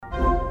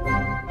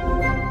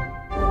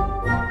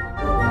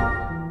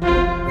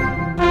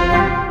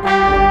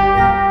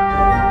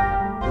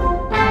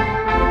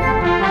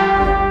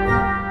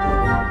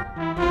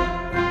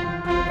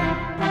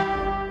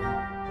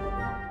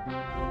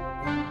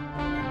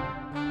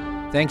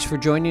Thanks for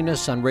joining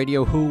us on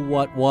Radio Who,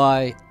 What,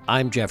 Why.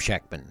 I'm Jeff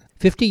Schechtman.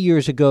 50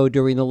 years ago,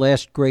 during the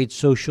last great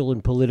social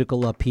and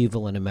political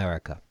upheaval in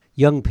America,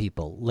 young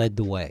people led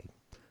the way.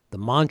 The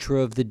mantra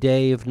of the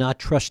day of not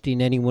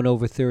trusting anyone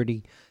over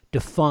 30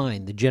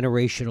 defined the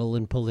generational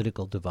and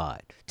political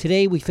divide.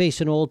 Today, we face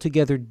an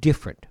altogether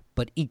different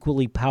but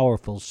equally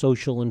powerful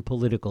social and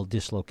political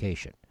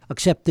dislocation.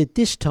 Except that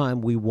this time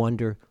we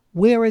wonder,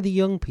 where are the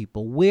young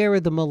people? Where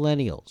are the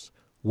millennials?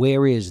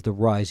 Where is the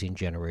rising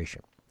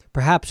generation?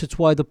 Perhaps it's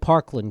why the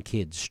Parkland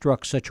kids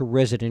struck such a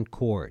resonant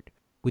chord,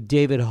 with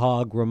David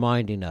Hogg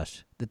reminding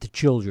us that the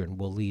children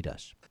will lead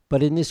us.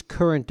 But in this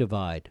current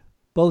divide,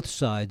 both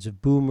sides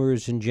of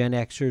boomers and Gen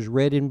Xers,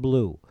 red and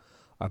blue,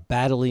 are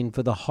battling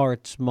for the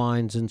hearts,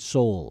 minds, and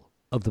soul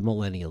of the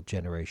millennial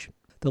generation.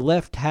 The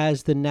left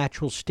has the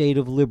natural state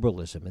of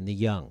liberalism in the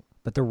young,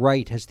 but the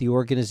right has the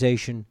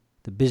organization,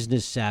 the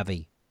business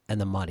savvy, and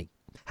the money.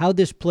 How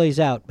this plays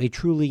out may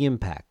truly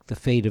impact the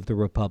fate of the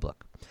republic.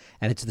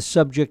 And it's the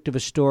subject of a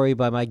story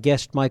by my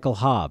guest Michael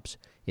Hobbs,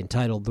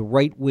 entitled The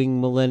Right-Wing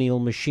Millennial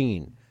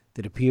Machine,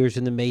 that appears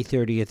in the May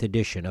 30th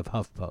edition of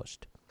HuffPost.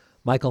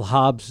 Michael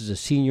Hobbs is a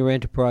senior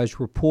enterprise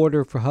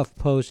reporter for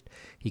HuffPost.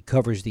 He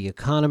covers the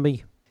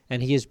economy,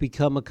 and he has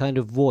become a kind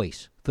of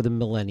voice for the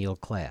millennial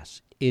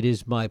class. It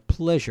is my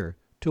pleasure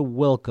to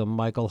welcome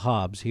Michael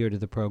Hobbs here to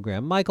the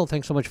program. Michael,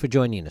 thanks so much for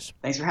joining us.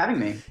 Thanks for having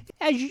me.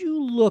 As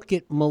you look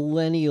at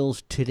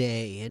millennials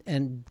today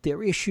and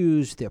their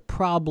issues, their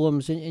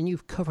problems, and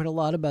you've covered a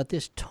lot about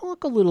this,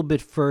 talk a little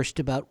bit first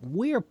about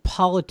where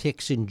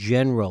politics in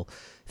general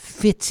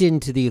fits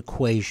into the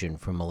equation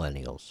for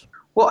millennials.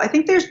 Well, I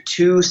think there's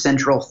two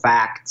central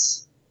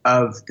facts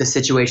of the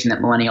situation that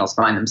millennials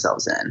find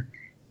themselves in.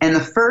 And the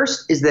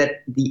first is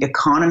that the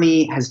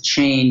economy has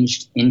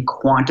changed in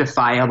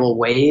quantifiable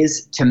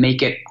ways to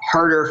make it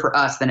harder for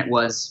us than it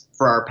was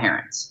for our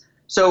parents.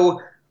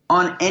 So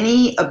on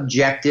any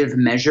objective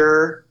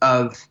measure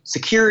of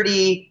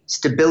security,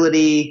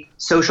 stability,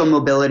 social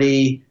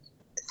mobility,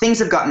 things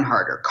have gotten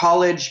harder.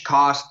 College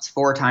costs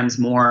 4 times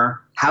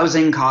more.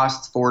 Housing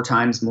costs 4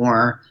 times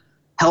more.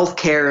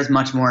 Healthcare is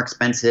much more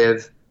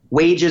expensive.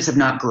 Wages have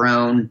not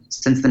grown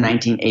since the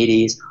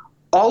 1980s.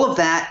 All of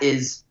that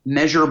is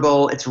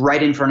measurable. It's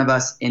right in front of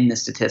us in the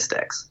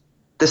statistics.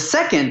 The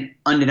second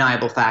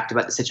undeniable fact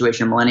about the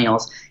situation of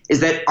millennials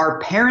is that our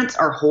parents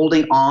are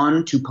holding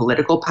on to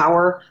political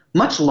power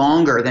much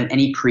longer than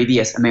any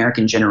previous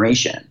American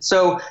generation.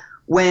 So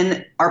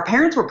when our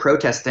parents were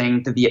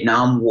protesting the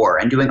Vietnam War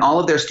and doing all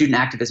of their student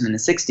activism in the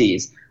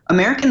 60s,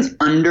 Americans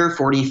under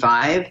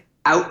 45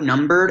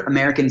 outnumbered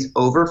Americans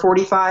over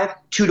 45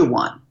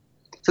 2-1.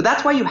 So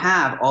that's why you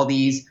have all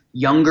these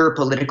younger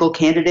political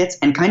candidates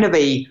and kind of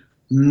a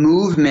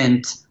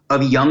movement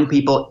of young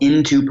people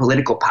into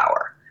political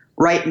power.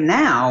 Right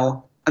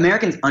now,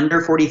 Americans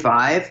under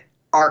 45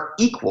 are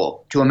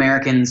equal to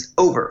Americans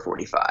over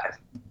 45.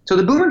 So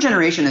the boomer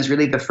generation is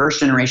really the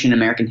first generation in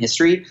American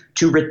history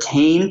to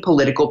retain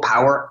political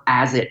power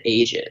as it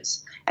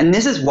ages. And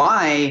this is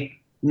why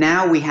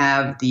now we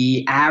have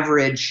the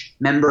average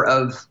member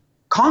of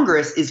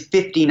Congress is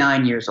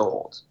 59 years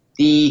old.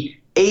 The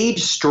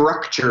age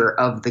structure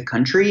of the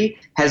country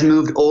has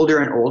moved older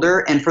and older.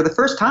 And for the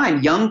first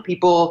time, young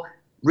people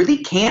really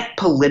can't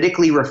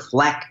politically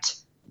reflect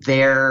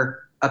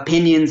their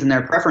opinions and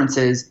their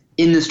preferences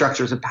in the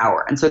structures of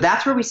power. And so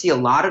that's where we see a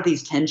lot of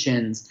these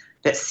tensions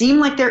that seem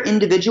like they're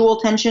individual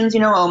tensions,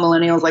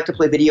 millennials like to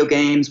play video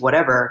games,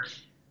 whatever.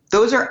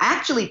 Those are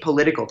actually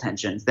political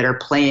tensions that are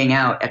playing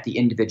out at the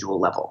individual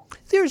level.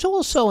 There's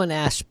also an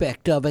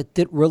aspect of it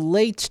that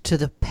relates to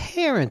the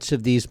parents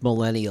of these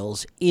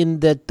millennials, in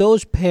that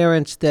those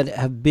parents that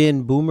have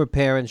been boomer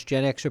parents,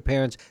 Gen Xer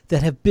parents,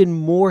 that have been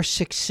more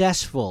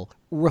successful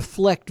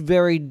reflect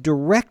very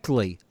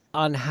directly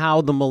on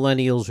how the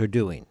millennials are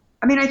doing.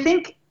 I mean, I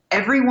think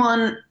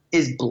everyone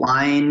is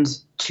blind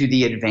to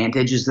the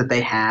advantages that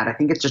they had. I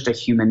think it's just a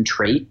human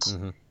trait.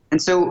 Mm-hmm.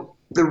 And so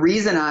the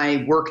reason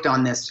I worked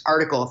on this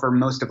article for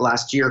most of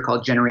last year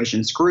called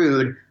Generation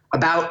Screwed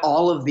about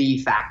all of the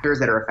factors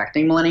that are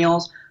affecting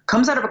millennials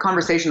comes out of a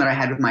conversation that I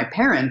had with my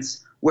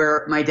parents,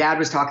 where my dad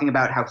was talking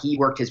about how he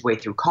worked his way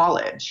through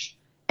college.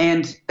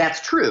 And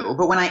that's true.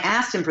 But when I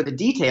asked him for the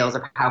details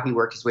of how he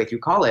worked his way through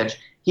college,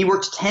 he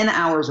worked 10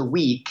 hours a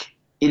week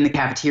in the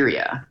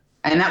cafeteria.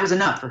 And that was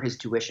enough for his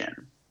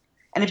tuition.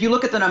 And if you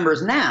look at the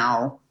numbers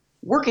now,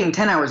 working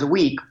 10 hours a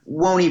week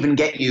won't even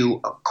get you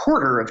a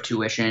quarter of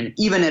tuition,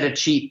 even at a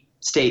cheap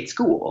state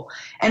school.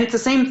 And it's the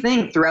same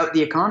thing throughout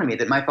the economy,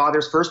 that my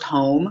father's first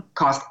home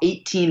cost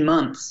 18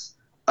 months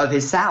of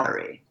his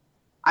salary.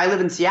 I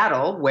live in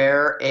Seattle,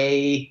 where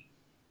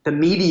the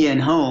median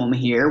home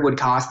here would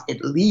cost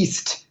at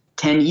least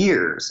 10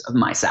 years of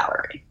my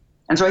salary.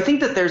 And so I think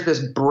that there's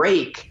this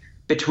break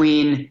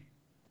between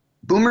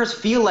boomers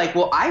feel like,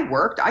 well,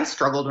 I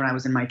struggled when I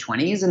was in my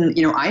 20s and,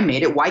 I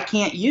made it. Why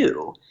can't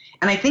you?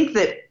 And I think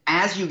that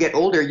as you get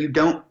older, you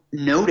don't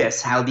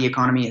notice how the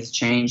economy has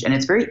changed. And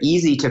it's very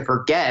easy to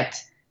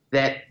forget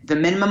that the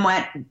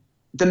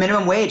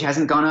minimum wage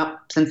hasn't gone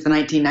up since the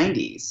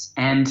 1990s.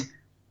 And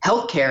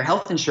healthcare,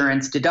 health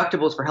insurance,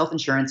 deductibles for health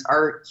insurance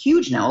are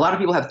huge now. A lot of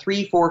people have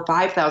 $3,000, $4,000,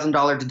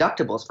 $5,000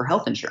 deductibles for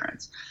health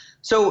insurance.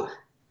 So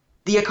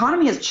the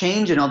economy has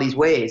changed in all these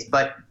ways,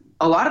 but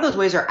a lot of those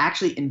ways are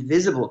actually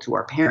invisible to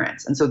our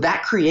parents. And so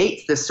that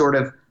creates this sort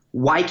of,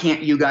 why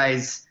can't you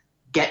guys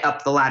get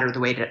up the ladder the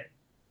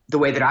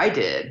way that I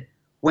did,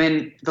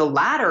 when the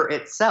ladder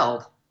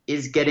itself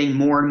is getting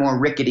more and more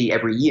rickety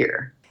every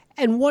year.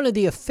 And one of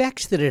the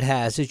effects that it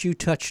has, as you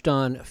touched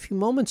on a few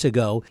moments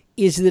ago,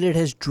 is that it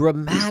has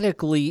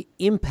dramatically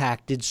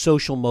impacted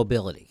social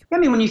mobility. I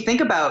mean, when you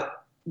think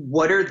about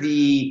what are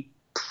the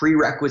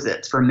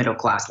prerequisites for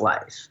middle-class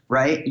life,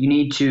 right? You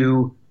need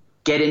to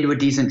get into a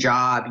decent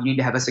job. You need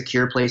to have a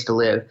secure place to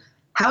live.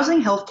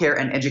 Housing, healthcare,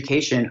 and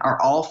education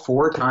are all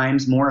 4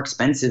 times more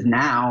expensive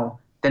now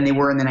than they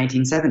were in the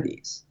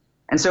 1970s.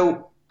 And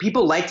so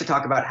people like to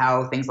talk about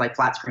how things like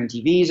flat screen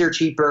TVs are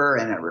cheaper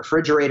and a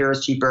refrigerator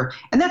is cheaper.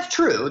 And that's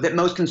true that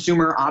most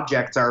consumer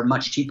objects are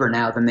much cheaper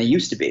now than they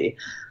used to be.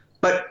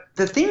 But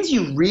the things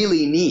you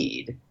really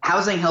need,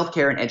 housing,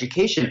 healthcare, and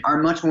education,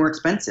 are much more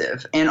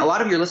expensive. And a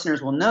lot of your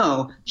listeners will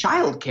know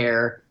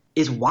childcare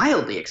is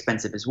wildly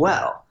expensive as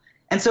well.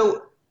 And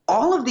so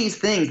all of these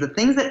things, the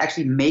things that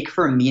actually make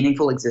for a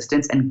meaningful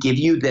existence and give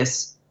you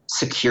this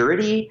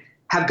security,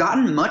 have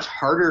gotten much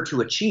harder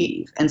to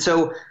achieve. And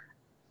so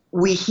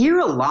we hear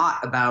a lot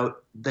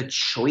about the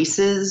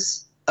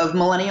choices of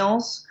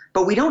millennials,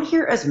 but we don't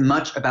hear as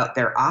much about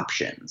their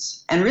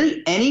options. And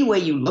really, any way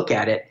you look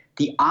at it,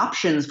 the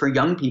options for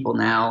young people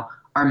now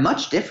are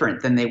much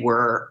different than they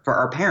were for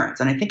our parents.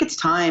 And I think it's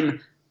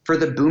time for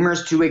the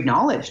boomers to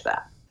acknowledge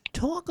that.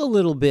 Talk a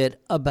little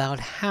bit about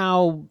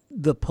how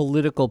the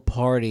political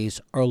parties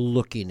are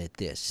looking at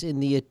this in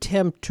the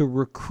attempt to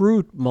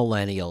recruit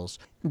millennials,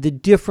 the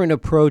different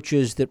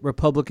approaches that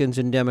Republicans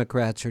and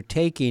Democrats are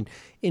taking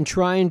in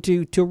trying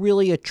to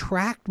really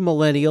attract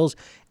millennials,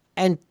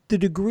 and the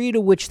degree to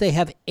which they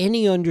have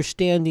any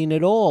understanding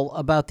at all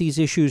about these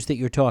issues that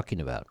you're talking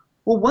about.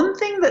 Well, one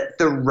thing that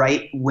the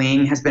right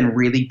wing has been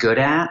really good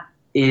at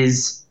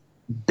is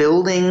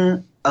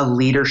building a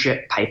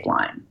leadership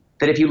pipeline.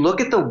 That if you look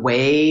at the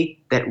way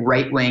that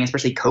right wing,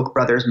 especially Koch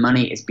brothers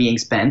money is being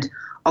spent,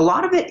 a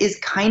lot of it is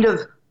kind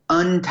of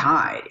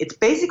untied. It's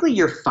basically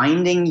you're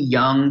finding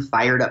young,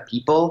 fired up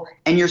people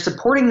and you're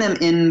supporting them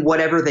in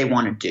whatever they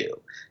want to do.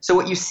 So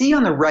what you see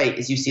on the right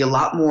is you see a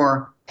lot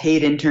more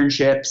paid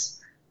internships,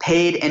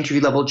 paid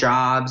entry-level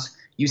jobs.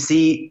 You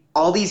see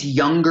all these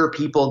younger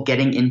people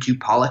getting into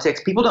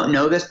politics. People don't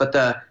know this, but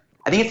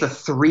I think it's the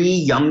 3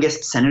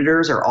 youngest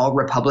senators are all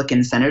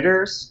Republican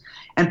senators.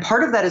 And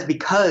part of that is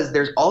because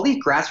there's all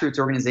these grassroots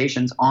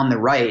organizations on the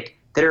right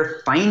that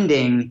are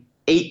finding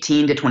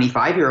 18 to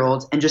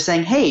 25-year-olds and just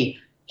saying, hey,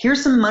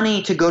 here's some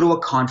money to go to a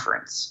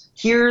conference.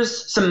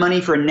 Here's some money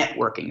for a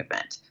networking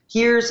event.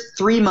 Here's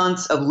 3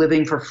 months of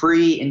living for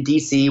free in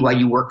DC while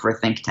you work for a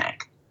think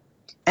tank.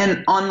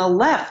 And on the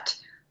left,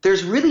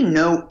 there's really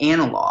no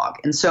analog.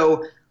 And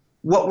so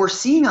what we're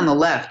seeing on the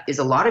left is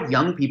a lot of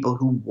young people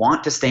who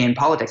want to stay in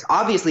politics.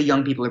 Obviously,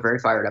 young people are very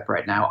fired up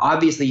right now.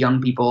 Obviously,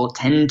 young people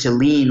tend to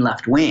lean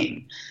left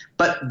wing.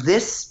 But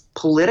this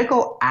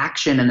political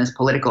action and this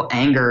political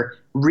anger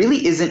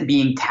really isn't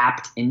being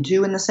tapped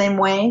into in the same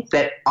way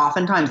that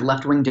oftentimes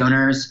left wing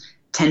donors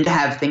tend to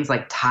have things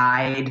like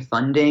tied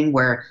funding,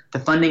 where the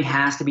funding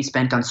has to be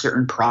spent on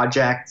certain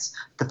projects.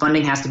 The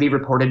funding has to be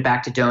reported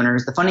back to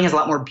donors. The funding has a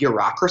lot more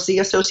bureaucracy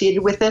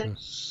associated with it.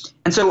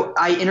 And so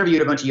I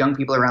interviewed a bunch of young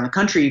people around the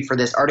country for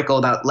this article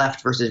about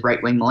left versus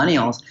right-wing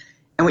millennials.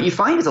 And what you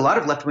find is a lot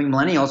of left-wing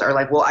millennials are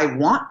like, well, I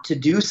want to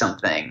do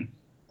something,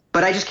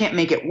 but I just can't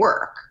make it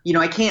work. You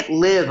know, I can't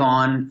live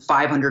on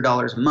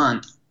 $500 a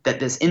month that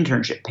this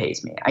internship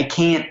pays me. I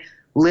can't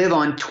live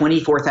on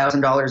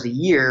 $24,000 a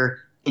year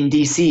in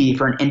DC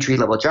for an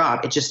entry-level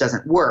job. It just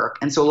doesn't work.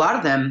 And so a lot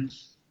of them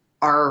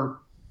are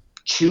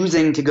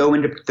choosing to go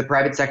into the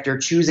private sector,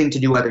 choosing to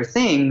do other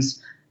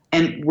things,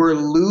 and we're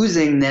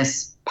losing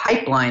this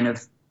pipeline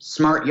of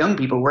smart young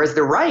people, whereas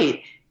the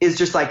right is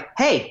just like,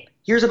 hey,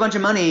 here's a bunch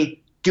of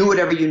money, do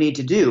whatever you need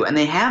to do. And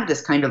they have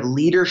this kind of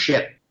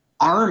leadership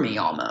army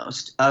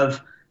almost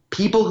of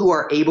people who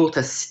are able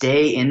to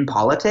stay in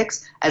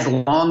politics as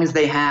long as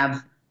they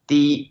have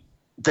the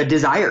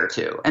desire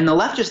to. And the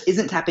left just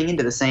isn't tapping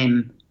into the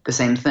same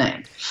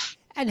thing.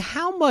 And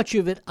how much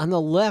of it on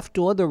the left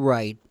or the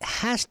right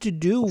has to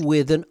do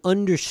with an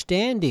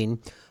understanding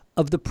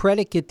of the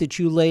predicate that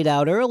you laid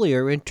out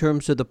earlier in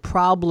terms of the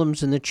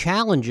problems and the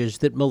challenges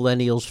that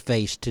millennials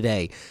face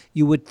today?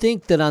 You would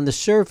think that on the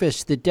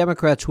surface that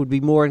Democrats would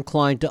be more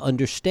inclined to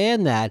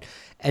understand that,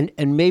 and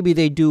maybe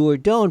they do or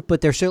don't,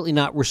 but they're certainly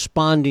not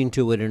responding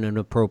to it in an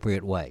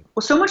appropriate way.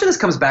 Well, so much of this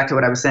comes back to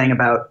what I was saying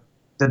about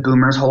the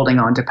boomers holding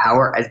on to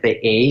power as they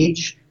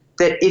age,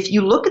 that if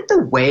you look at the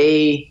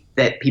way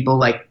that people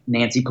like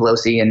Nancy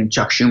Pelosi and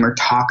Chuck Schumer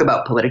talk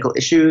about political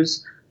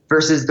issues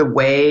versus the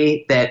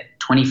way that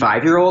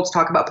 25-year-olds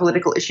talk about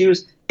political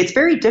issues, it's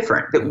very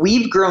different. That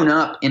we've grown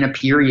up in a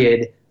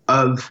period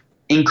of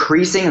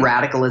increasing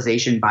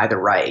radicalization by the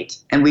right,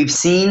 and we've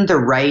seen the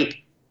right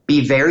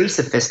be very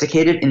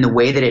sophisticated in the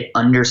way that it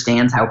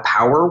understands how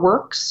power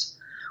works.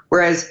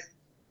 Whereas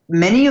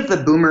many of the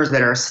boomers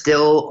that are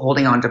still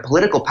holding on to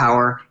political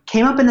power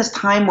came up in this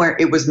time where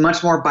it was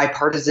much more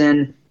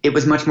bipartisan, it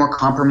was much more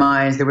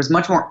compromised, there was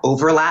much more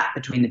overlap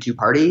between the two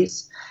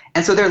parties.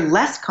 And so they're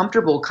less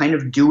comfortable kind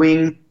of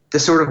doing the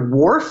sort of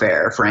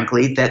warfare,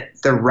 frankly, that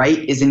the right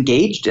is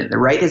engaged in. The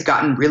right has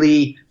gotten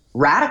really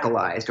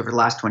radicalized over the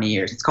last 20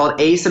 years. It's called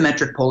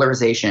asymmetric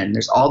polarization.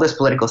 There's all this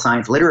political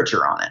science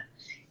literature on it.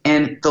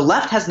 And the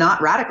left has not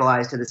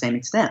radicalized to the same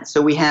extent.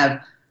 So we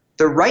have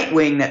the right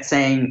wing that's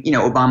saying,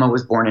 Obama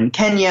was born in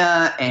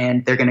Kenya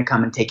and they're going to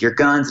come and take your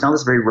guns and all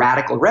this very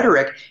radical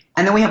rhetoric.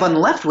 And then we have on the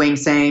left wing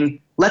saying,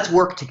 let's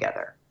work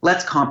together.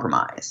 Let's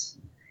compromise.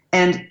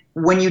 And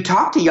when you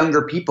talk to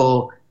younger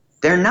people,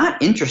 they're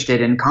not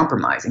interested in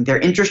compromising. They're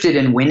interested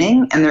in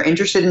winning, and they're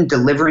interested in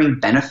delivering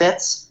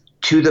benefits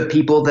to the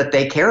people that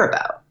they care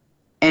about.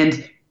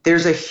 And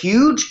there's a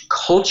huge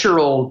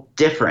cultural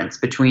difference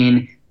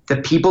between the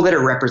people that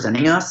are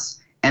representing us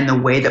and the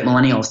way that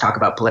millennials talk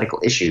about political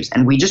issues.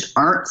 And we just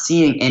aren't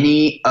seeing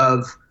any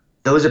of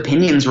those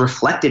opinions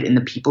reflected in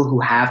the people who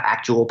have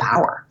actual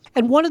power.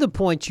 And one of the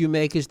points you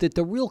make is that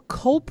the real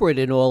culprit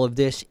in all of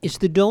this is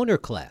the donor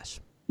class.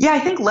 Yeah, I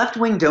think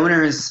left-wing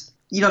donors,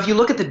 if you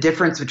look at the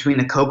difference between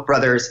the Koch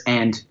brothers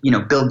and,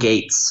 Bill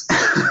Gates,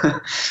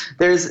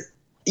 there's,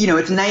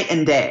 it's night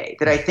and day.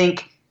 That I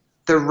think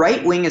the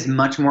right wing is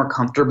much more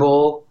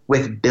comfortable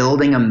with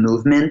building a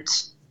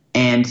movement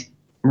and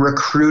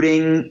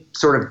recruiting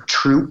sort of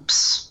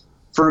troops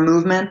for a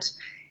movement.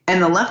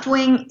 And the left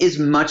wing is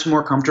much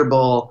more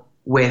comfortable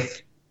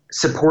with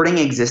supporting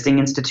existing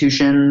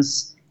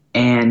institutions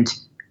and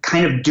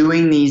kind of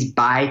doing these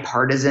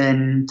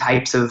bipartisan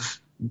types of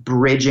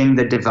bridging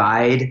the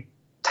divide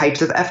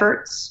types of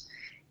efforts.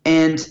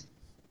 And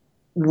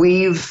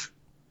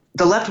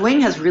the left wing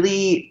has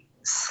really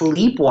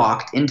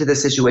sleepwalked into the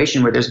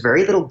situation where there's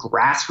very little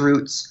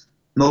grassroots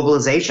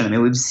mobilization. I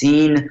mean, we've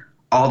seen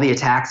all the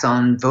attacks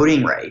on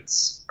voting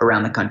rights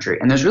around the country,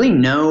 and there's really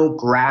no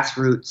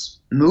grassroots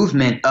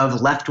movement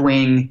of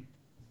left-wing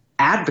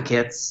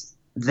advocates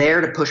there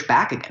to push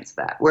back against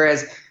that.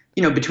 Whereas,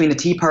 between the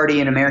Tea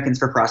Party and Americans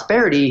for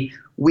Prosperity,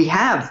 we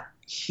have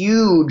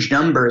huge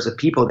numbers of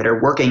people that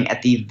are working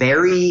at the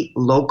very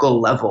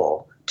local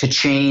level to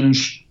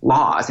change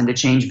laws and to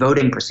change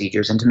voting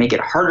procedures and to make it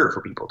harder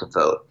for people to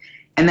vote.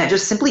 And that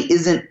just simply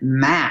isn't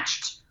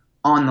matched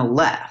on the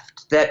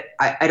left. That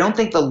I don't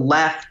think the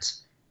left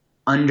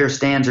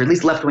understands, or at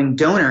least left-wing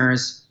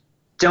donors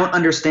don't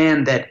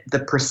understand, that the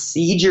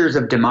procedures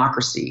of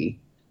democracy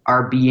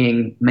are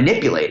being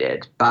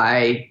manipulated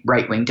by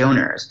right-wing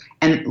donors.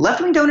 And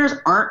left-wing donors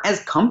aren't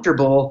as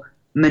comfortable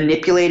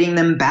manipulating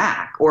them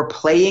back or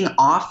playing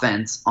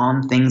offense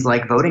on things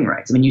like voting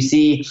rights. I mean, you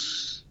see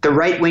the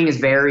right wing is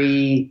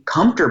very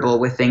comfortable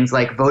with things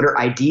like voter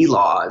ID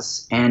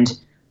laws and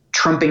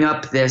trumping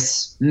up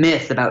this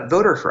myth about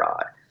voter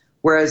fraud.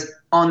 Whereas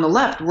on the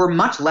left, we're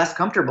much less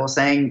comfortable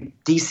saying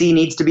DC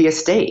needs to be a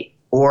state,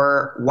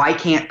 or why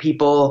can't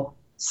people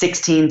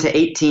 16 to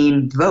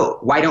 18 vote?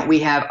 Why don't we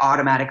have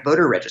automatic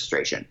voter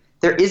registration?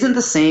 There isn't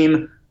the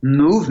same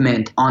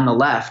movement on the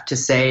left to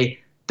say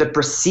the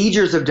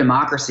procedures of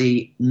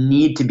democracy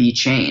need to be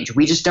changed.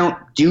 We just don't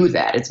do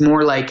that. It's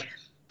more like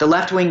the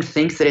left wing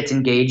thinks that it's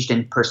engaged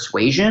in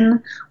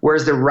persuasion,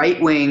 whereas the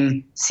right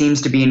wing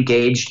seems to be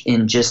engaged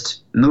in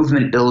just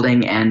movement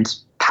building and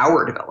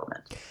power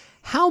development.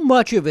 How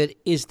much of it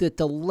is that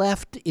the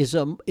left is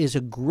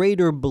a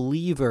greater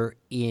believer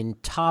in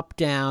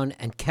top-down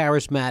and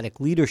charismatic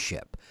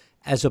leadership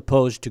as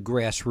opposed to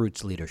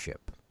grassroots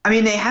leadership? I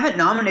mean, they haven't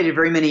nominated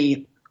very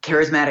many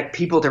charismatic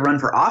people to run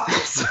for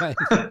office. Right.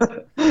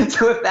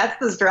 So if that's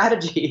the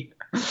strategy,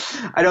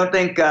 I don't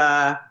think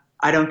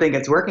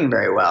it's working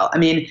very well. I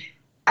mean,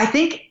 I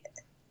think,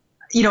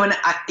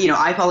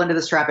 I fall into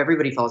this trap.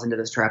 Everybody falls into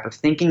this trap of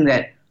thinking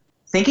that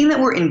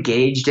we're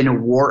engaged in a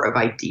war of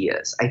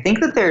ideas. I think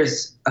that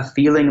there's a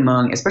feeling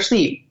among,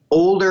 especially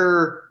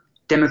older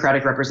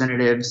Democratic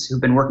representatives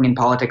who've been working in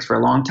politics for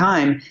a long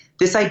time,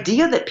 this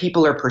idea that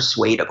people are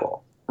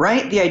persuadable,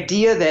 right? The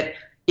idea that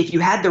if you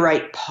had the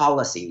right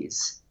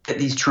policies, that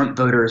these Trump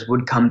voters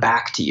would come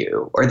back to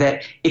you, or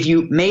that if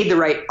you made the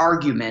right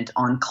argument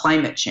on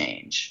climate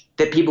change,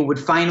 that people would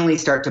finally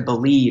start to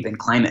believe in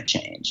climate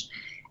change.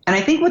 And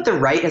I think what the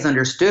right has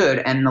understood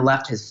and the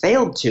left has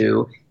failed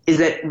to is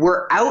that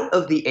we're out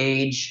of the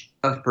age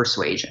of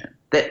persuasion,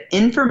 that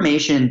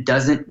information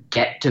doesn't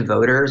get to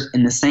voters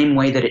in the same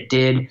way that it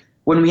did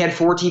when we had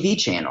 4 TV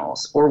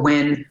channels or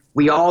when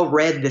we all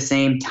read the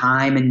same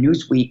Time and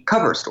Newsweek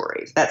cover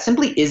stories. That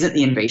simply isn't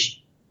the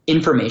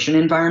information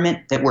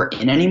environment that we're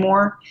in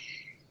anymore.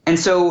 And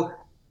so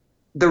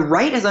the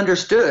right has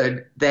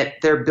understood that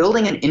they're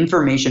building an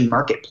information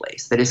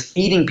marketplace that is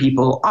feeding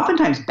people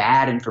oftentimes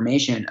bad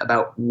information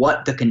about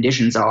what the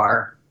conditions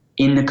are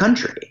in the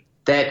country,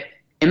 that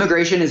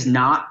immigration is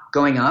not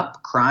going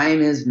up,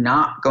 crime is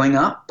not going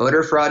up,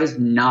 voter fraud is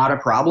not a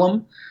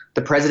problem,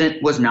 the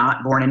president was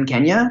not born in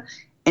Kenya,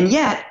 and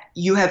yet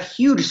you have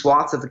huge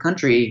swaths of the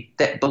country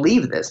that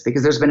believe this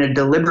because there's been a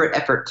deliberate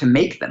effort to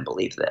make them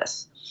believe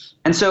this.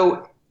 And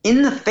so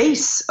in the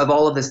face of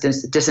all of this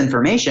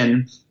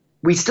disinformation,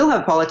 we still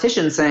have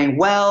politicians saying,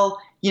 well,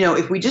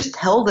 if we just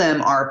tell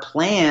them our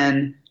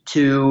plan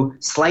to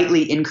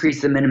slightly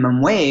increase the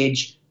minimum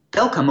wage,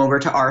 they'll come over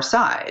to our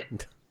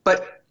side.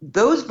 But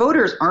those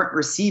voters aren't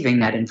receiving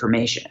that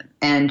information.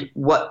 And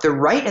what the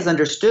right has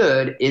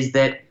understood is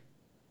that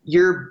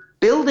you're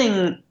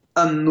building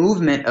a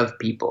movement of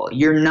people.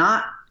 You're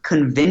not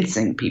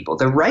convincing people.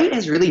 The right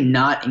has really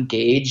not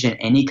engaged in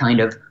any kind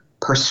of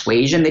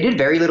persuasion. They did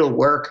very little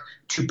work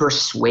to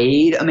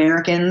persuade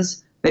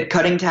Americans that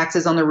cutting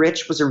taxes on the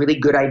rich was a really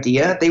good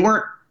idea. They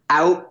weren't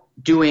out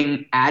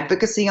doing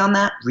advocacy on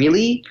that,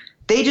 really.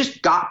 They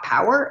just got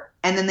power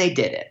and then they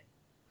did it.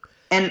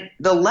 And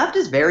the left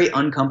is very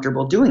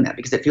uncomfortable doing that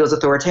because it feels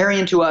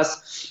authoritarian to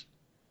us,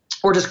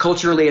 or just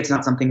culturally it's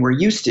not something we're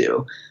used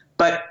to.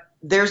 But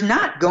there's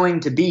not going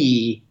to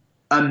be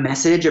a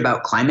message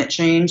about climate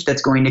change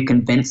that's going to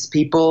convince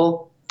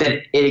people that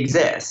it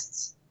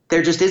exists.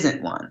 There just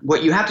isn't one.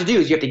 What you have to do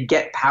is you have to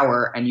get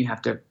power and you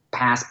have to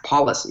pass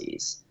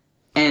policies.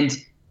 And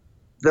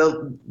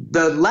the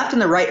left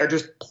and the right are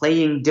just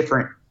playing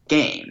different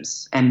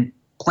games and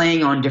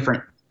playing on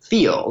different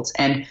fields.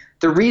 And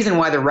the reason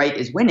why the right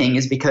is winning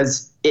is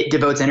because it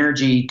devotes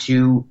energy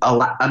to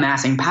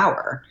amassing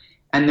power.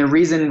 And the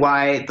reason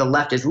why the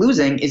left is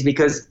losing is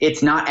because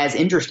it's not as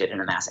interested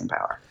in amassing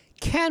power.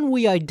 Can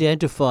we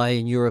identify,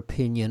 in your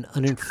opinion,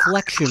 an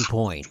inflection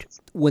point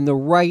when the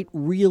right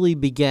really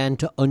began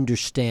to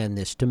understand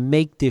this, to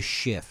make this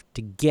shift,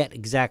 to get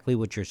exactly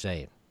what you're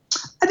saying?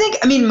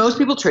 I mean, most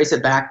people trace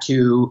it back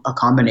to a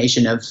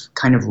combination of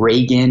kind of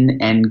Reagan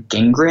and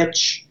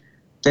Gingrich,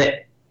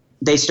 that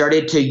they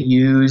started to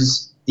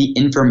use the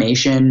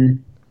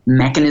information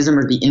mechanism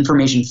or the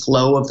information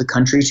flow of the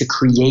country to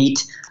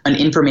create an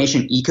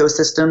information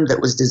ecosystem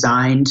that was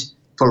designed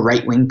for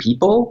right-wing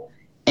people.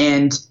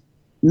 And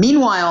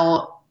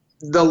meanwhile,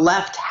 the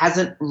left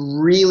hasn't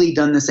really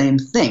done the same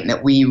thing,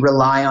 that we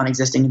rely on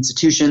existing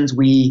institutions.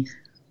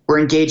 We're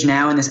engaged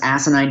now in this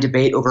asinine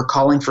debate over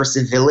calling for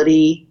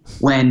civility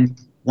when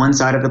one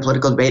side of the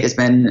political debate has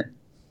been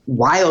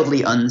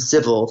wildly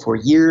uncivil for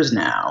years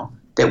now,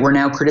 that we're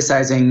now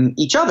criticizing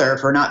each other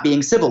for not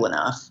being civil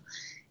enough.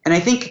 And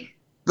I think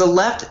the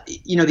left,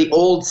 the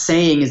old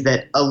saying is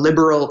that a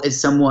liberal is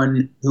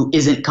someone who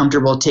isn't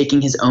comfortable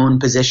taking his own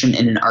position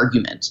in an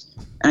argument.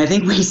 And I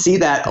think we see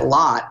that a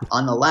lot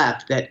on the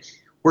left, that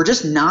we're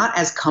just not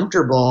as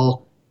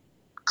comfortable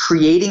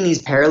creating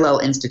these parallel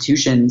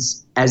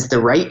institutions as the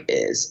right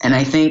is. And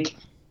I think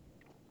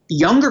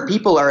younger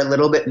people are a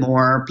little bit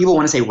more, people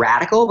want to say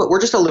radical, but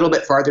we're just a little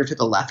bit farther to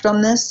the left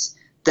on this,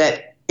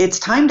 that it's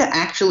time to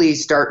actually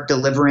start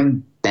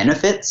delivering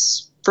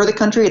benefits for the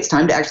country. It's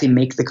time to actually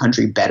make the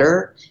country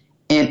better.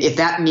 And if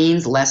that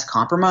means less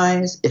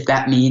compromise, if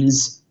that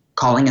means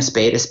calling a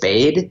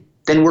spade,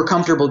 then we're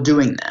comfortable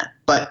doing that.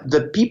 But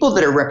the people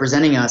that are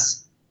representing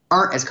us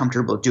aren't as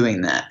comfortable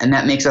doing that. And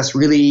that makes us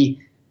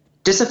really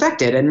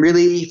disaffected and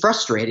really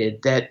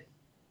frustrated that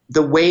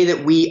the way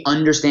that we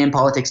understand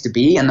politics to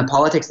be and the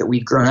politics that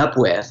we've grown up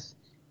with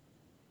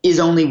is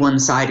only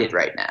one-sided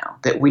right now,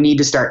 that we need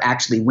to start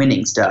actually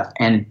winning stuff.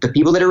 And the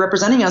people that are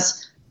representing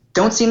us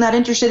don't seem that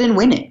interested in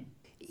winning.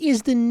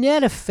 Is the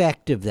net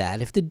effect of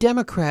that, if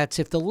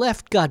the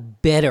left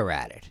got better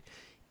at it,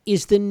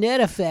 is the net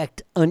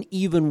effect an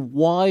even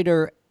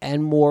wider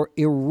and more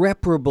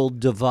irreparable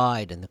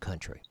divide in the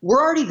country?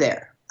 We're already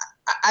there.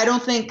 I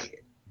don't think,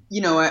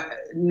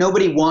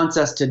 nobody wants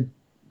us to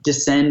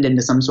descend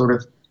into some sort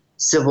of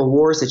civil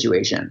war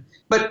situation.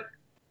 But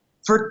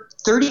for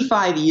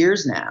 35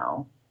 years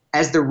now,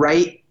 as the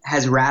right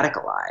has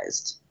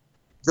radicalized,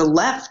 the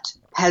left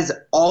has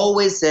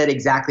always said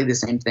exactly the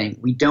same thing.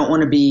 We don't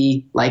want to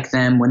be like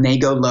them. When they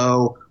go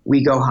low,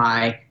 we go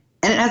high.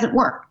 And it hasn't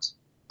worked.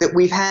 That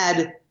we've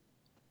had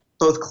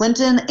both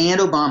Clinton and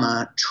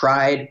Obama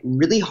tried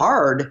really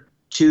hard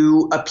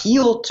to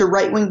appeal to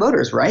right-wing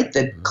voters, right?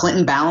 That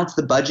Clinton balanced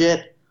the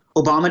budget.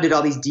 Obama did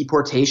all these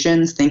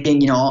deportations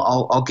thinking,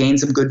 I'll gain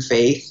some good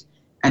faith.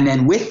 And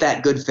then with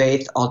that good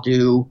faith, I'll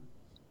do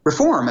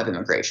reform of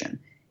immigration.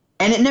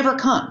 And it never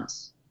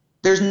comes.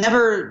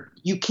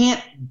 You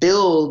can't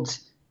build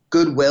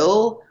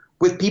goodwill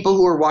with people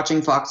who are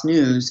watching Fox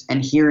News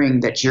and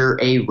hearing that you're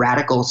a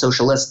radical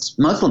socialist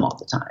Muslim all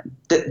the time.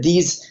 That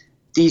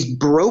these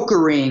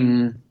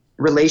brokering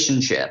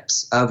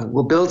relationships of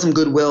we'll build some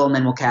goodwill and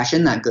then we'll cash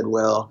in that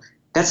goodwill,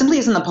 that simply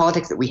isn't the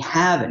politics that we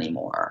have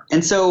anymore.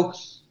 And so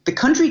the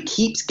country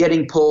keeps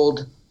getting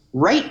pulled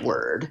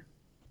rightward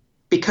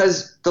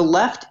because the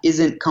left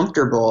isn't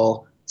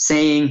comfortable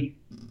saying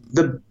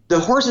the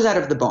horse is out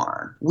of the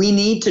barn. We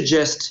need to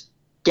just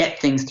get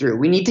things through.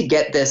 We need to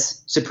get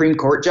this Supreme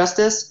Court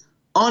justice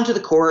onto the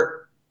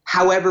court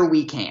however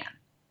we can,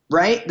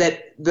 right?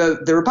 That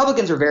the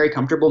Republicans are very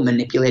comfortable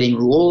manipulating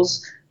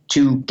rules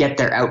to get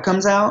their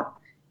outcomes out.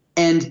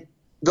 And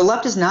the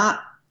left is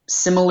not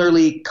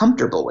similarly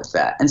comfortable with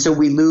that. And so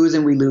we lose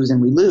and we lose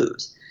and we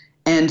lose.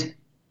 And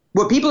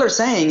What people are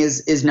saying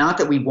is not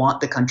that we want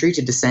the country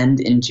to descend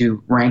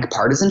into rank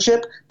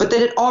partisanship, but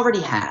that it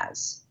already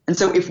has. And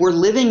so if we're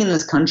living in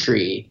this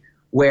country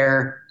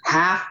where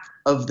half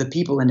of the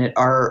people in it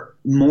are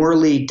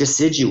morally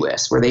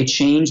deciduous, where they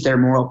change their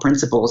moral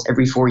principles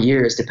every 4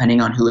 years depending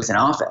on who is in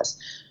office,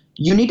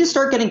 you need to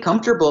start getting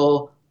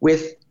comfortable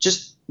with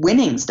just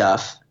winning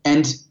stuff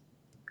and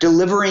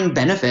delivering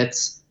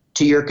benefits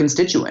to your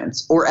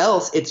constituents, or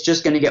else it's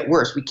just going to get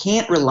worse. We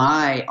can't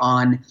rely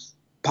on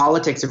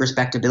politics of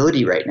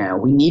respectability right now.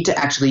 We need to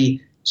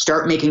actually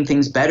start making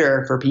things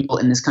better for people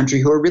in this country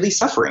who are really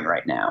suffering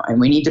right now, and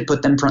we need to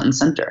put them front and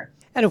center.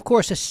 And of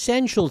course,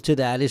 essential to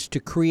that is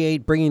to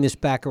create, bringing this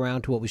back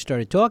around to what we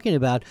started talking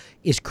about,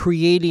 is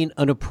creating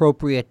an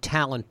appropriate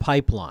talent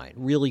pipeline,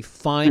 really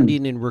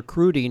finding and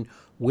recruiting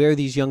where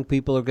these young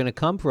people are going to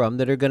come from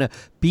that are going to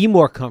be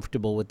more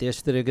comfortable with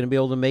this, that are going to be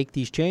able to make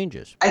these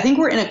changes. I think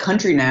we're in a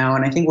country now,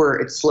 and I think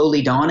it's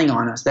slowly dawning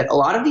on us that a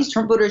lot of these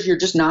Trump voters you're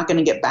just not going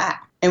to get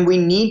back. And we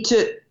need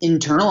to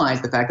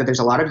internalize the fact that there's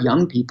a lot of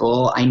young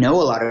people, I know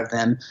a lot of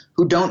them,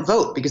 who don't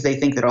vote because they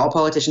think that all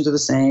politicians are the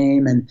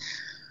same and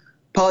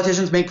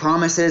politicians make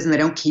promises and they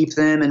don't keep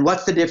them. And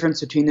what's the difference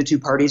between the two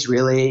parties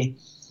really?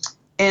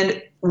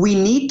 And we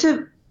need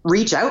to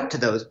reach out to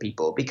those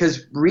people,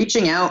 because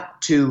reaching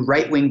out to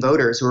right-wing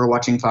voters who are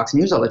watching Fox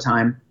News all the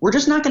time, we're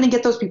just not going to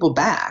get those people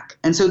back.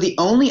 And so the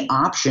only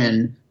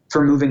option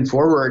for moving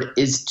forward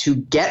is to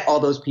get all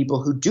those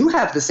people who do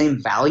have the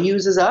same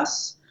values as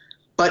us,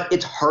 but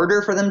it's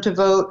harder for them to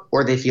vote,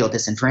 or they feel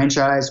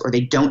disenfranchised, or they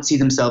don't see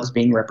themselves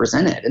being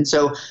represented. And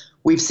so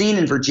we've seen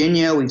in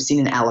Virginia, we've seen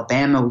in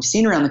Alabama, we've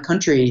seen around the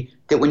country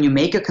that when you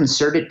make a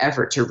concerted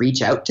effort to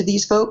reach out to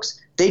these folks,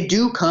 they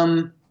do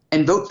come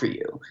and vote for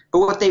you. But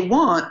what they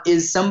want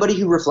is somebody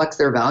who reflects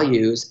their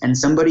values and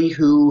somebody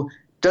who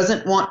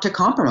doesn't want to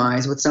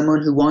compromise with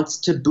someone who wants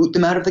to boot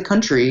them out of the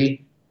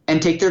country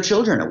and take their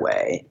children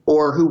away,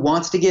 or who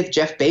wants to give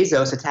Jeff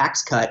Bezos a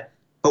tax cut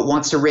but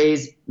wants to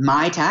raise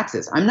my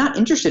taxes. I'm not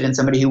interested in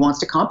somebody who wants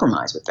to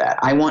compromise with that.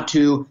 I want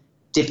to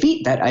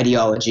defeat that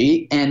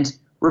ideology and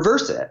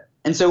reverse it.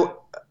 And so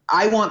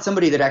I want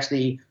somebody that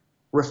actually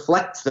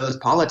reflects those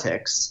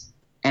politics,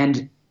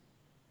 and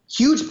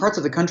huge parts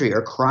of the country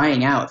are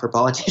crying out for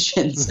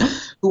politicians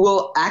who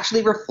will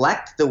actually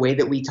reflect the way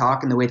that we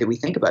talk and the way that we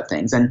think about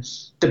things. And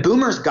the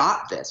boomers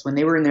got this when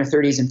they were in their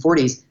 30s and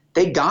 40s.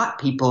 They got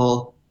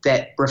people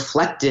that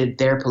reflected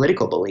their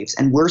political beliefs,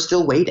 and we're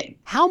still waiting.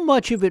 How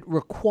much of it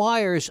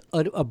requires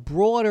a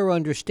broader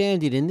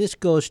understanding, and this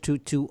goes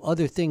to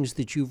other things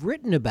that you've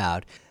written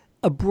about,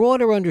 a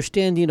broader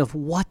understanding of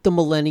what the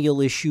millennial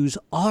issues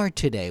are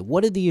today?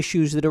 What are the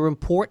issues that are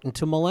important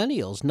to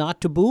millennials, not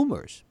to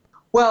boomers?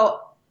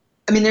 Well,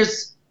 I mean,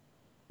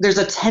 there's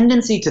a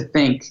tendency to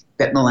think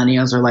that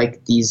millennials are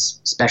like these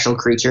special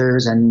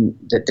creatures and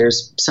that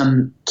there's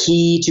some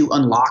key to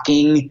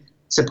unlocking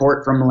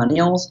support from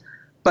millennials.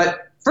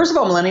 But first of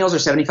all, millennials are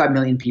 75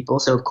 million people.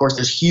 So, of course,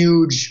 there's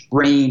huge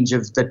range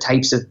of the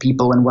types of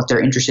people and what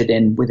they're interested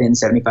in within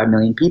 75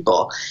 million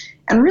people.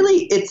 And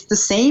really, it's the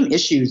same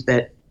issues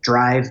that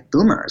drive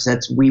boomers.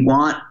 We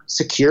want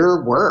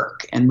secure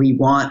work, and we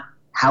want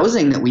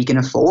housing that we can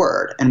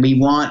afford, and we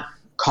want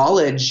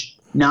college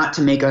not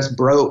to make us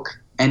broke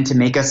and to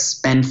make us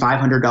spend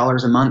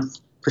 $500 a month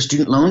for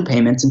student loan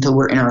payments until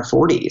we're in our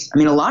 40s. I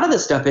mean, a lot of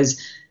this stuff is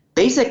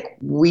basic.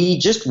 We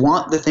just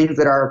want the things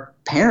that our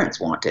parents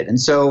wanted. And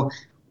so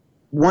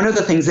one of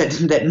the things that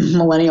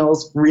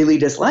millennials really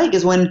dislike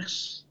is when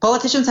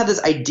politicians have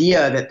this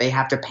idea that they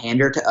have to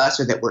pander to us,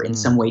 or that we're in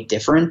some way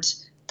different,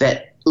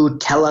 that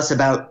tell us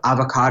about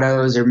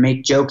avocados or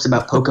make jokes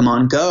about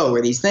Pokemon Go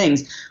or these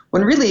things,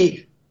 when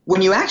really,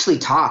 when you actually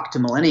talk to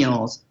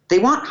millennials, they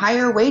want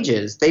higher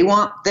wages. They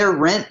want their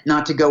rent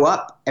not to go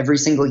up every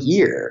single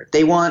year.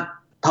 They want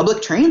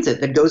public transit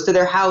that goes to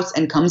their house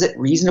and comes at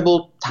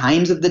reasonable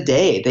times of the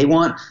day. They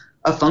want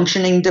a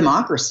functioning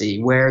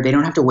democracy where they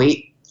don't have to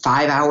wait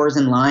 5 hours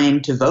in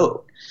line to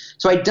vote.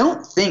 So I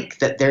don't think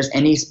that there's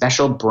any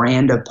special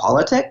brand of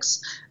politics.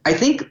 I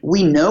think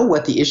we know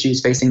what the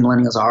issues facing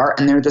millennials are,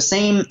 and they're the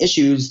same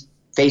issues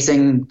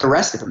facing the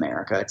rest of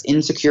America. It's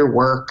insecure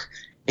work,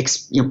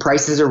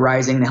 prices are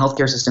rising, the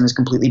healthcare system is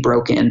completely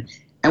broken.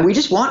 And we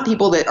just want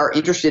people that are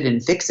interested in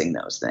fixing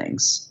those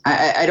things.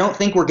 I don't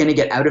think we're going to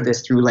get out of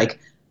this through like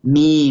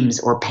memes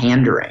or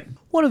pandering.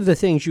 One of the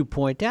things you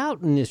point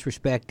out in this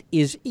respect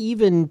is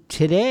even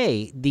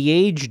today, the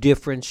age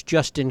difference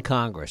just in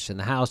Congress, in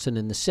the House and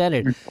in the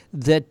Senate,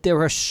 that there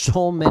are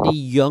so many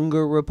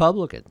younger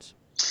Republicans.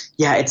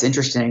 Yeah, it's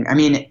interesting. I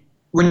mean,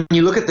 when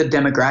you look at the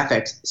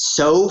demographics,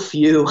 so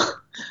few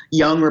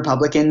young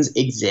Republicans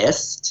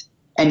exist,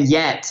 and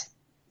yet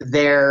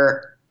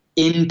they're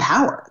in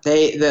power.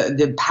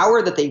 The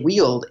power that they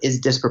wield is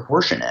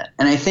disproportionate.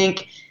 And I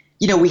think,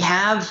 we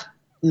have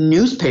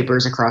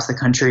newspapers across the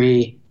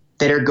country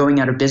that are going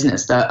out of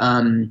business.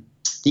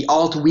 The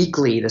Alt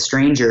Weekly, The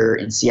Stranger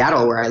in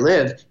Seattle, where I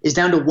live, is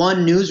down to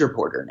one news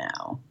reporter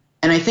now.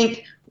 And I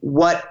think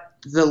what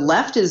the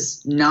left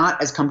is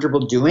not as comfortable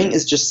doing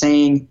is just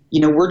saying,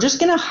 we're just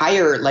going to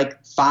hire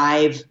like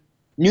 5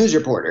 news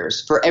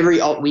reporters for every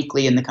alt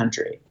weekly in the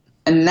country.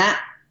 And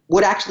that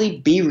would actually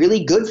be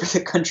really good for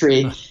the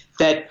country,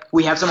 that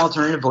we have some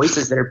alternative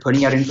voices that are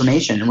putting out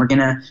information, and we're going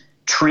to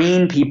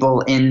train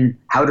people in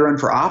how to run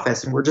for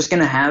office, and we're just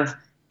going to have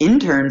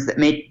interns that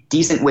make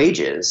decent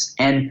wages.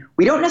 And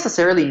we don't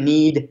necessarily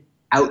need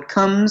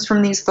outcomes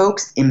from these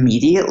folks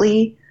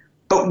immediately,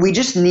 but we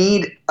just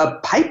need a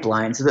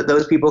pipeline so that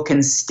those people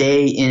can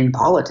stay in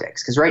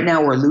politics, because right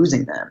now we're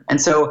losing them.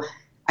 And so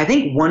I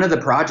think one of the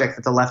projects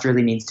that the left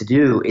really needs to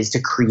do is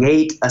to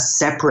create a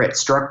separate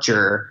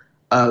structure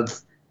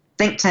of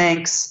think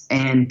tanks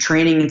and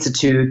training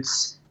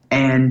institutes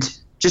and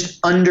just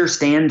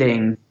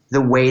understanding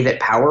the way that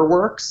power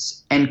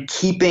works and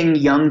keeping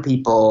young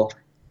people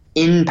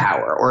in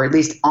power, or at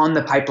least on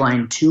the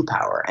pipeline to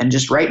power. And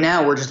just right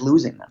now, we're just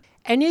losing them.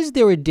 And is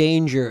there a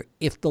danger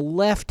if the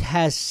left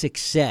has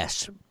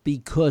success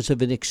because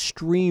of an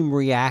extreme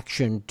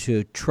reaction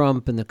to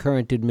Trump and the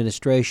current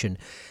administration,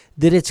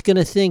 that it's going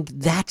to think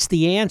that's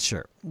the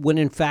answer, when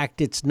in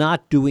fact it's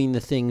not doing the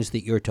things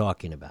that you're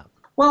talking about?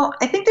 Well,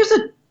 I think there's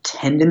a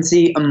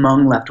tendency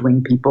among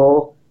left-wing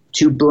people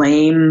to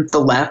blame the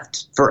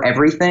left for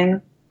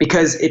everything,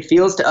 because it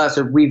feels to us,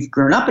 or we've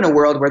grown up in a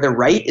world where the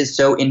right is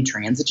so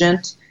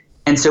intransigent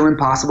and so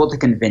impossible to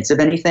convince of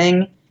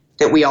anything,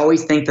 that we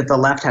always think that the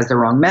left has the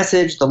wrong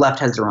message, the left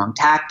has the wrong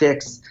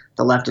tactics,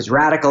 the left is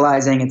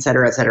radicalizing, et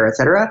cetera, et cetera, et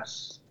cetera.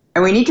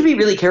 And we need to be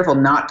really careful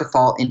not to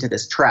fall into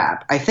this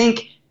trap. I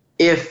think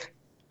if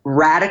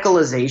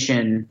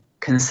radicalization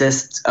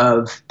consists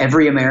of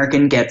every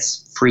American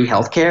gets free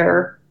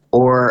healthcare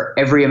or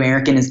every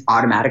American is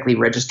automatically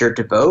registered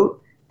to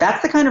vote,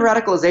 that's the kind of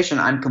radicalization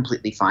I'm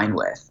completely fine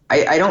with.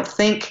 I don't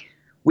think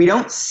we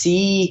don't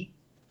see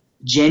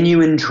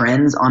genuine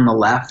trends on the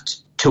left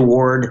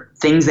toward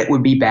things that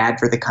would be bad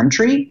for the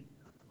country.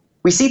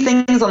 We see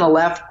things on the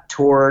left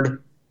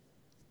toward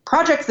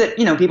projects that,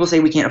 people say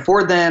we can't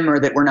afford them or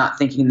that we're not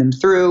thinking them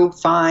through,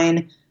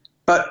 fine.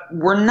 But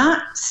we're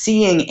not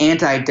seeing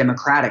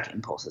anti-democratic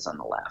impulses on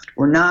the left.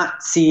 We're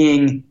not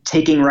seeing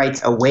taking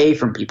rights away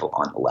from people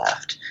on the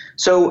left.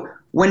 So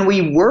when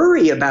we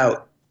worry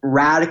about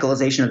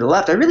radicalization of the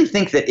left, I really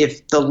think that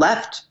if the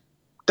left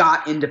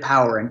got into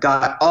power and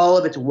got all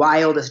of its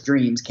wildest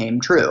dreams came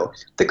true,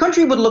 the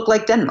country would look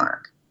like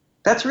Denmark.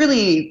 That's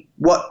really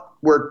what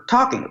we're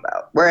talking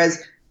about.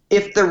 Whereas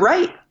if the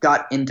right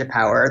got into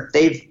power,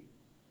 they've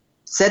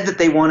said that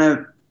they want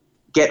to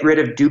get rid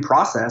of due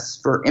process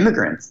for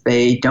immigrants.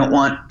 They don't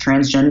want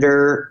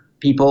transgender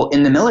people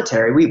in the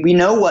military. We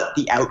know what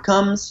the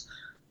outcomes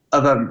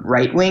of a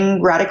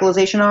right-wing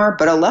radicalization are,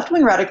 but a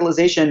left-wing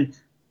radicalization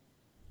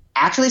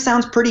actually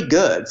sounds pretty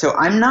good. So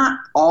I'm not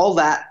all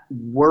that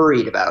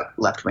worried about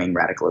left-wing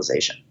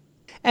radicalization.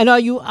 And are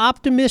you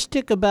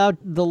optimistic about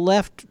the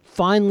left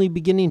finally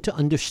beginning to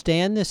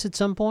understand this at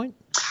some point?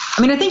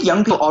 I mean, I think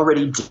young people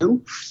already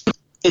do.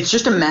 It's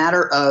just a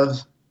matter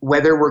of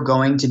whether we're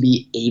going to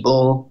be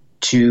able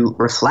to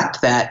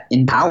reflect that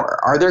in power.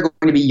 Are there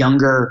going to be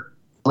younger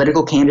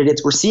political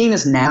candidates? We're seeing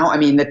this now. I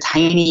mean, the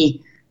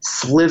tiny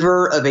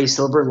sliver of a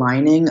silver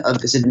lining of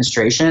this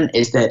administration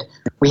is that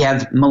we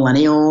have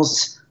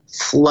millennials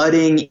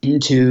flooding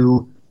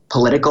into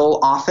political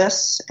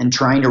office and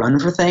trying to run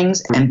for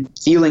things and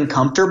feeling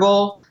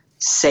comfortable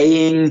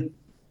saying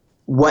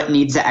what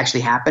needs to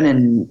actually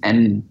happen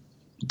and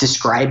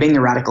describing the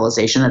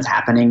radicalization that's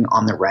happening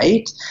on the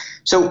right.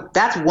 So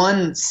that's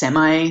one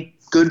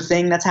semi-good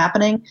thing that's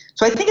happening.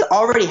 So I think it's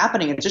already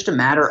happening. It's just a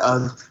matter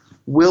of,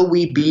 will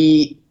we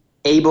be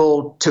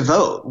able to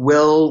vote?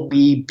 Will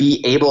we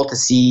be able to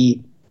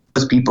see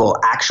those people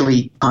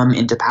actually come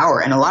into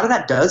power? And a lot of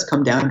that does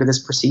come down to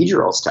this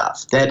procedural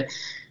stuff that,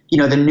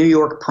 the New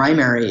York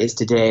primary is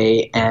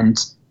today, and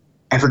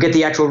I forget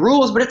the actual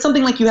rules, but it's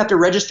something like you have to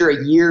register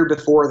a year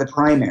before the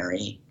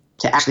primary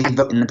to actually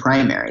vote in the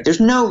primary.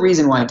 There's no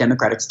reason why a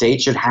democratic state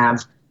should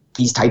have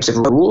these types of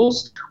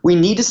rules. We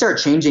need to start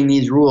changing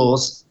these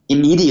rules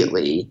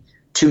immediately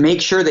to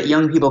make sure that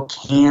young people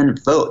can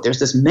vote. There's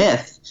this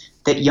myth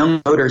that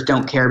young voters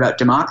don't care about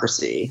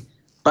democracy,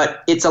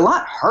 but it's a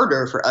lot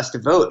harder for us to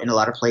vote in a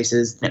lot of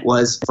places than it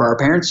was for our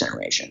parents'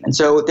 generation. And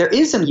so there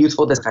is some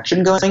youthful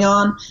disaffection going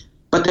on,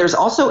 but there's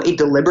also a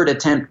deliberate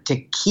attempt to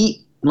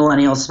keep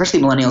millennials, especially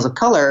millennials of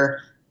color,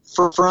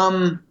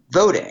 from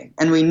voting.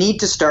 And we need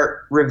to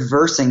start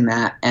reversing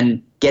that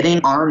and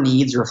getting our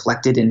needs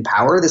reflected in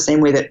power the same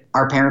way that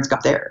our parents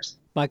got theirs.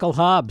 Michael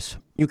Hobbs.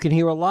 You can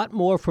hear a lot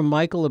more from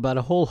Michael about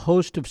a whole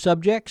host of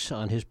subjects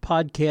on his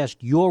podcast,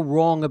 You're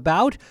Wrong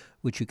About,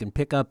 which you can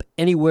pick up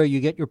anywhere you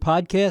get your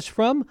podcasts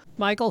from.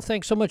 Michael,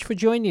 thanks so much for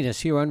joining us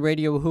here on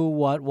Radio Who,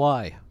 What,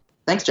 Why.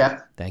 Thanks,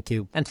 Jeff. Thank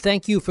you. And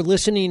thank you for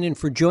listening and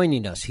for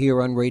joining us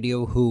here on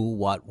Radio Who,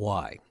 What,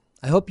 Why.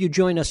 I hope you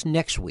join us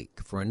next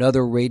week for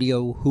another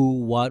Radio Who,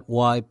 What,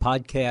 Why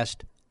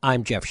podcast.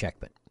 I'm Jeff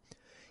Schechtman.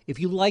 If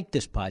you like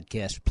this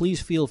podcast,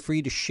 please feel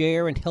free to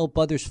share and help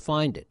others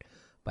find it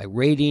by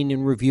rating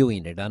and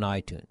reviewing it on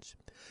iTunes.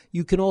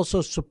 You can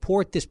also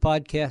support this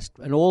podcast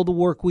and all the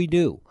work we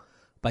do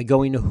by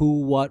going to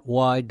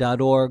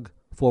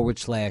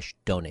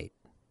whowhatwhy.org/donate.